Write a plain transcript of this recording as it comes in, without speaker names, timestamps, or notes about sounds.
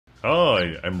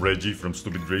Hi, I'm Reggie from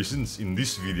Stupid Raisins. In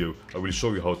this video, I will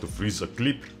show you how to freeze a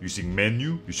clip using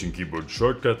menu, using keyboard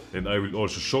shortcut, and I will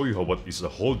also show you what is a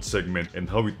hold segment and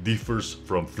how it differs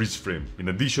from freeze frame. In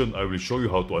addition, I will show you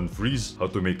how to unfreeze, how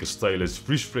to make a stylized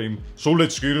freeze frame. So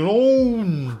let's get it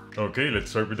on! Okay,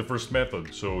 let's start with the first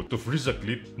method. So to freeze a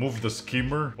clip, move the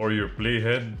skimmer or your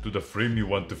playhead to the frame you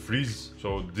want to freeze.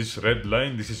 So this red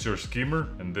line, this is your skimmer,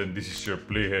 and then this is your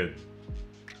playhead.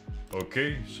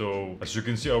 Okay, so as you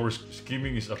can see, our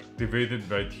skimming is activated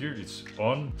right here. It's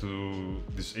on. To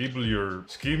disable your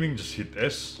skimming, just hit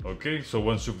S. Okay, so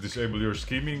once you've disabled your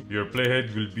skimming, your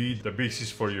playhead will be the basis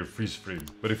for your freeze frame.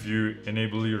 But if you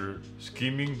enable your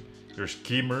skimming, your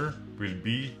skimmer will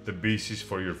be the basis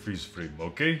for your freeze frame.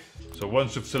 Okay, so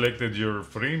once you've selected your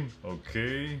frame,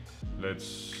 okay, let's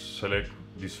select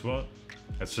this one.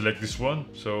 Let's select this one.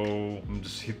 So I'm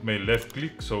just hit my left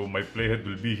click, so my playhead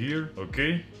will be here.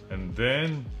 Okay, and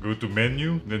then go to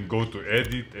menu, then go to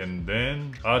edit, and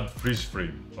then add freeze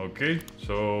frame. Okay,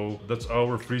 so that's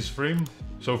our freeze frame.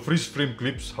 So freeze frame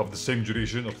clips have the same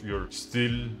duration of your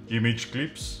still image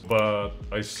clips, but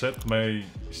I set my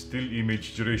still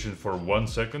image duration for 1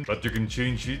 second. But you can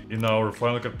change it in our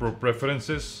Final Cut Pro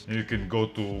preferences. And you can go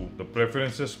to the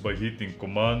preferences by hitting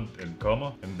command and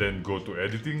comma, and then go to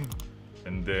editing.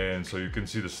 And then so you can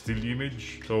see the still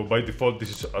image. So by default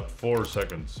this is at 4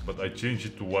 seconds, but I changed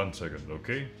it to 1 second.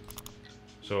 Okay,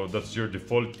 so that's your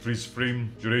default freeze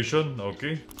frame duration.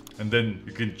 Okay, and then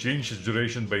you can change the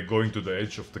duration by going to the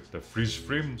edge of the freeze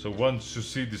frame. So once you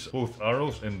see these both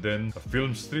arrows and then a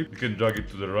film strip, you can drag it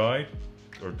to the right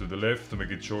or to the left to make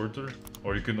it shorter,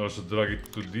 or you can also drag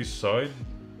it to this side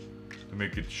to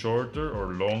make it shorter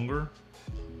or longer.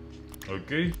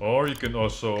 Okay, or you can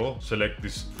also select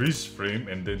this freeze frame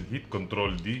and then hit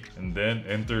Ctrl D and then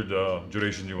enter the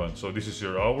duration you want. So this is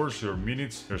your hours, your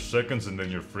minutes, your seconds, and then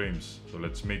your frames. So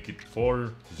let's make it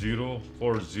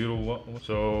 40401.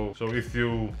 So if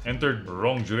you entered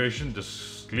wrong duration,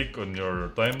 just click on your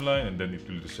timeline and then it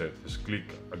will reset. Just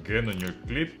click again on your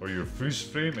clip or your freeze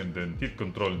frame and then hit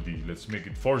Ctrl D. Let's make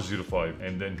it 405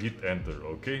 and then hit enter.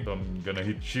 Okay, so I'm gonna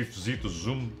hit Shift Z to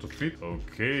zoom to fit.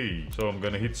 Okay, so I'm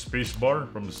gonna hit space bar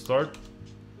from the start,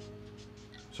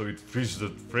 so it freezes the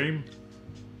frame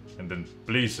and then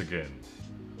plays again.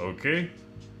 Okay,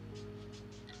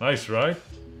 nice, right?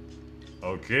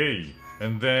 Okay,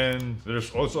 and then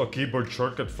there's also a keyboard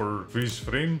shortcut for freeze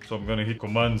frame, so I'm gonna hit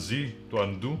Command Z to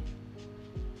undo.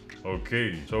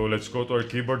 Okay, so let's go to our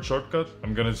keyboard shortcut.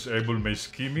 I'm gonna disable my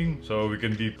skimming so we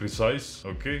can be precise.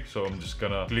 Okay, so I'm just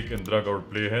gonna click and drag our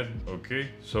playhead. Okay,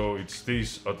 so it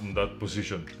stays in that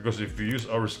position, because if we use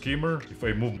our skimmer, if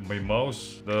I move my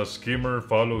mouse, the skimmer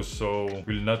follows, so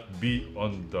will not be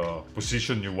on the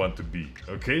position you want to be.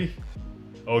 Okay,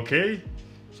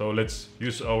 so let's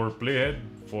use our playhead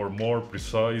for more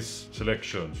precise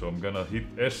selection. So I'm gonna hit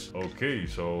S. Okay,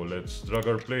 so let's drag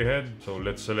our playhead. So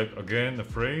let's select again a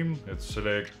frame. Let's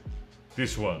select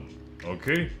this one.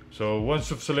 Okay, so once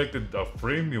you've selected a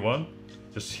frame you want,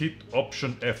 just hit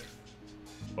Option F.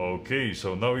 Okay,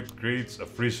 so now it creates a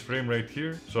freeze frame right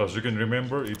here. So as you can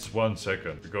remember, it's 1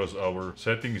 second because our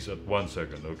setting is at 1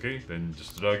 second. Okay, then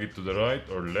just drag it to the right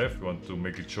or left. You want to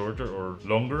make it shorter or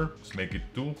longer, let's make it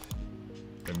 2.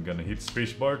 I'm gonna hit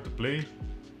spacebar to play.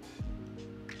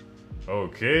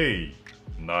 Okay,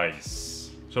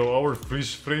 nice. So our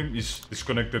freeze frame is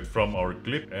disconnected from our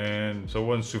clip, and so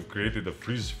once you've created a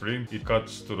freeze frame, it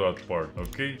cuts to that part.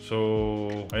 Okay,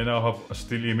 so I now have a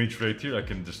still image right here. I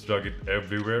can just drag it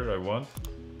everywhere I want.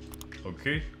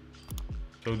 Okay,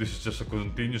 so this is just a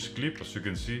continuous clip, as you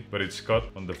can see, but it's cut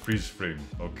on the freeze frame.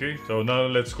 Okay, so now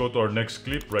let's go to our next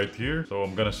clip right here. So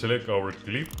I'm gonna select our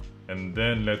clip, and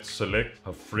then let's select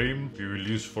a frame we will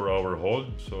use for our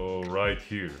hold. So right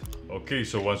here. Okay,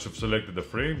 so once you've selected the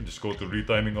frame, just go to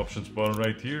retiming options button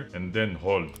right here and then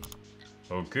hold.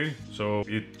 Okay, so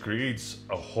it creates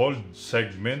a hold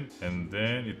segment and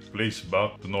then it plays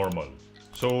back to normal.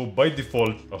 So by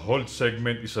default, a hold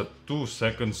segment is a 2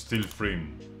 second still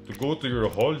frame. To go to your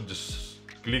hold, just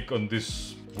click on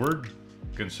this word.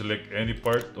 You can select any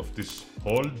part of this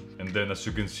hold, and then as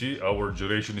you can see, our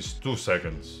duration is 2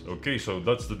 seconds. Okay, so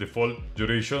that's the default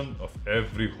duration of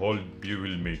every hold you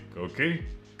will make. Okay,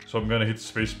 so I'm gonna hit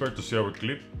spacebar to see our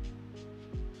clip.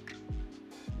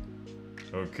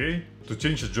 Okay, to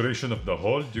change the duration of the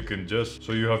hold, you can just,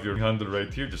 so you have your handle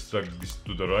right here, just drag this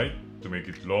to the right to make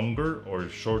it longer or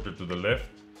shorter to the left.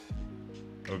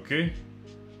 Okay,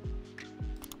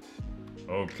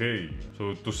 Okay,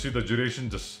 so to see the duration,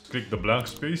 just click the blank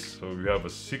space. So we have a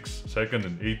 6 second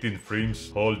and 18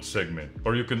 frames hold segment.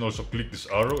 Or you can also click this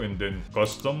arrow and then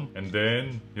custom, and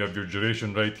then you have your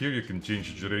duration right here. You can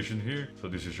change the duration here. So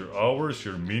this is your hours,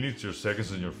 your minutes, your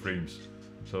seconds, and your frames.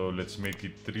 So let's make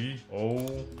it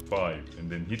 3:05 and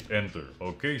then hit enter.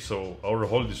 Okay, so our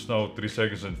hold is now 3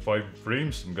 seconds and 5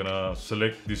 frames. I'm gonna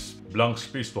select this blank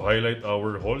space to highlight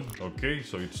our hold. Okay,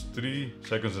 so it's 3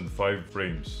 seconds and 5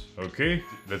 frames. Okay,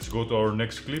 let's go to our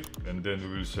next clip and then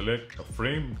we will select a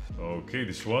frame. Okay,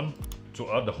 this one.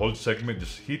 To add the hold segment,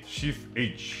 just hit Shift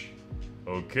H.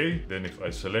 Okay, then if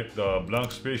I select the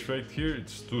blank space right here,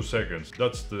 it's 2 seconds.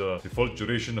 That's the default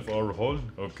duration of our hold.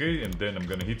 Okay, and then I'm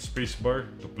gonna hit spacebar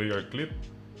to play our clip.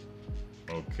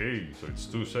 Okay, so it's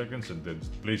 2 seconds and then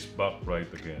place back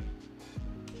right again.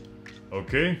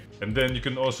 Okay, and then you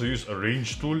can also use a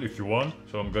range tool if you want.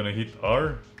 So I'm gonna hit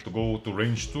R to go to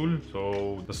range tool.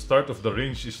 So the start of the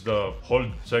range is the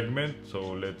hold segment. So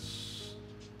let's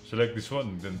select this one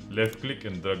and then left click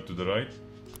and drag to the right.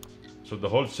 So the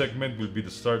hold segment will be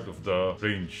the start of the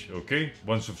range. Okay,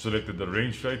 once you've selected the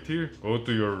range right here, go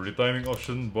to your retiming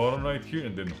option button right here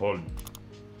and then hold.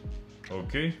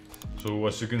 Okay, so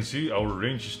as you can see, our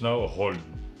range is now a hold.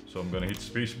 So I'm gonna hit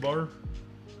spacebar.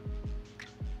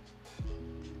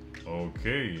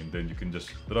 Okay, and then you can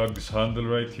just drag this handle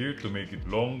right here to make it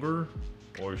longer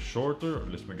or shorter.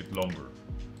 Let's make it longer.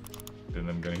 Then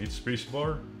I'm gonna hit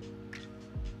spacebar.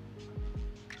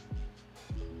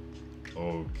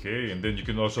 Okay, and then you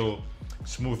can also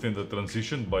smoothen the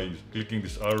transition by clicking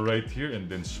this arrow right here and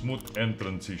then smooth end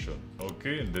transition.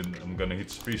 Okay, and then I'm gonna hit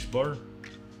spacebar.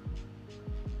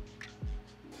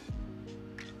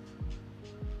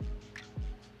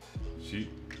 See?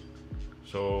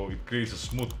 So it creates a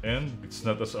smooth end. It's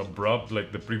not as abrupt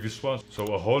like the previous one. So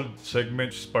a hold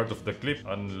segment is part of the clip.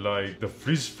 Unlike the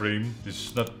freeze frame, this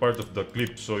is not part of the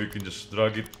clip. So you can just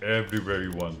drag it everywhere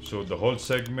you want. So the hold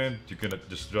segment, you cannot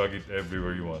just drag it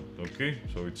everywhere you want. Okay,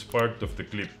 so it's part of the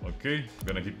clip. Okay, I'm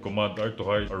gonna hit Command R to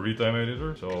hide our retime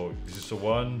editor. So this is a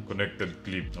one connected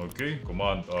clip. Okay,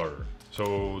 Command R.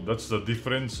 So that's the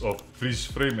difference of freeze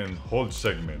frame and hold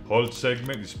segment. Hold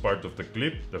segment is part of the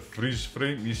clip. The freeze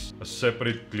frame is a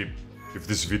separate clip. If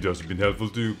this video has been helpful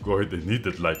to you, go ahead and hit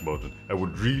that like button. I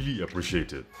would really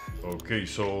appreciate it. Okay,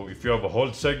 so if you have a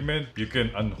hold segment, you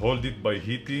can unhold it by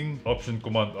hitting Option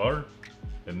Command R.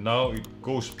 And now it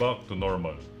goes back to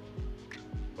normal.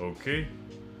 Okay.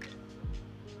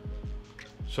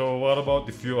 So what about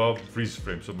if you have freeze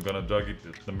frame? So I'm gonna drag it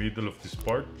at the middle of this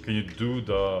part. Can you do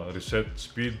the reset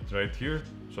speed right here?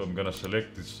 So I'm gonna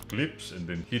select these clips and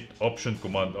then hit Option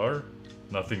Command R.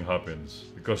 Nothing happens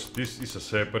because this is a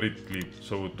separate clip.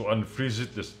 So to unfreeze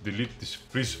it, just delete this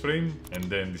freeze frame and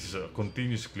then this is a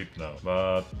continuous clip now.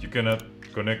 But you cannot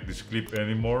connect this clip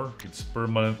anymore. It's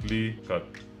permanently cut.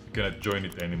 You cannot join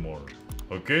it anymore.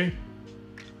 Okay?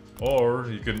 Or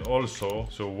you can also,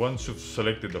 so once you've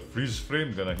selected the freeze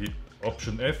frame, gonna hit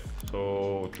Option F.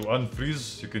 So to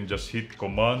unfreeze, you can just hit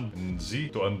Command and Z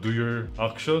to undo your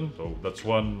action. So that's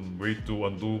one way to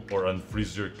undo or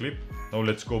unfreeze your clip. Now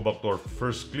let's go back to our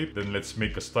first clip. Then let's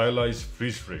make a stylized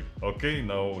freeze frame. Okay,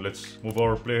 now let's move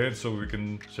our playhead so we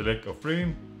can select a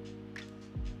frame.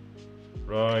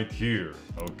 Right here.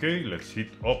 Okay, let's hit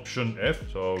Option F.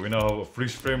 So we now have a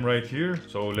freeze frame right here.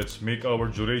 So let's make our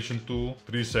duration to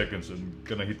 3 seconds. I'm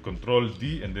gonna hit Control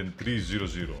D and then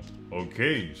 300.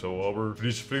 Okay, so our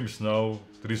freeze frame is now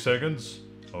 3 seconds.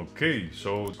 Okay,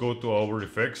 so go to our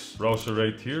effects browser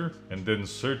right here and then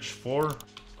search for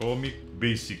Comic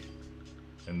Basic.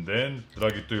 And then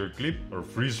drag it to your clip or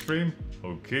freeze frame.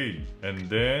 Okay, and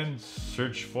then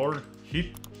search for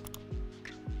Hit.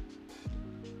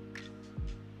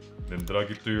 Then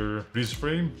drag it to your freeze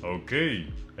frame. Okay,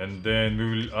 and then we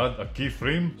will add a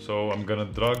keyframe. So I'm gonna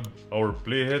drag our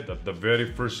playhead at the very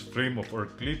first frame of our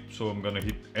clip. So I'm gonna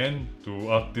hit N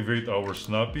to activate our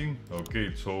snapping.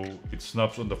 Okay, so it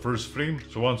snaps on the first frame.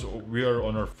 So once we are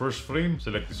on our first frame,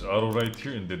 select this arrow right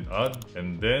here and then add,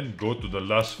 and then go to the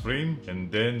last frame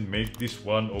and then make this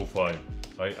 105.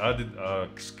 I added a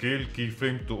scale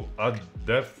keyframe to add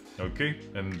depth. Okay,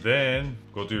 and then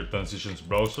go to your transitions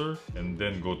browser and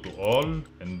then go to all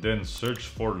and then search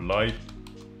for light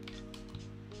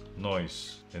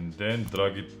noise and then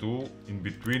drag it to in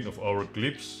between of our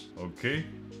clips. Okay,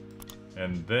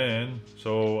 and then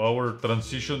so our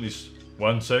transition is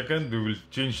 1 second. We will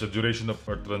change the duration of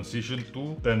our transition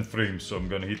to 10 frames. So I'm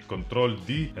gonna hit Control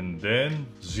D and then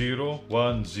 0,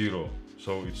 1, 0.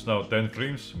 So it's now 10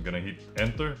 frames. I'm gonna hit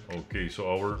enter. Okay, so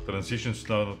our transition is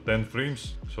now 10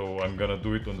 frames. So I'm gonna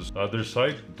do it on the other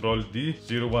side. Control D,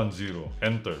 010,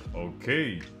 enter.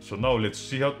 Okay, so now let's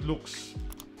see how it looks.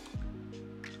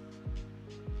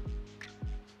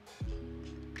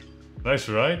 Nice,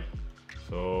 right?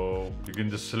 So you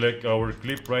can just select our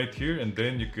clip right here, and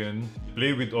then you can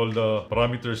play with all the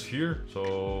parameters here.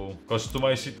 So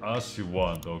customize it as you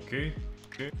want, okay?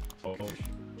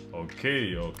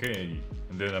 Okay.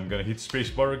 And then I'm gonna hit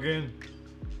spacebar again.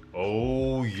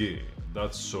 Oh yeah,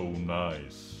 that's so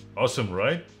nice. Awesome,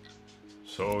 right?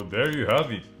 So there you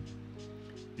have it.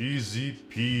 Easy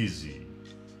peasy.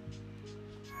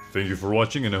 Thank you for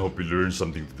watching, and I hope you learned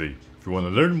something today. If you want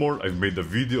to learn more, I've made a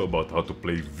video about how to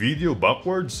play video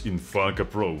backwards in Final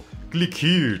Cut Pro. Click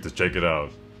here to check it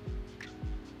out.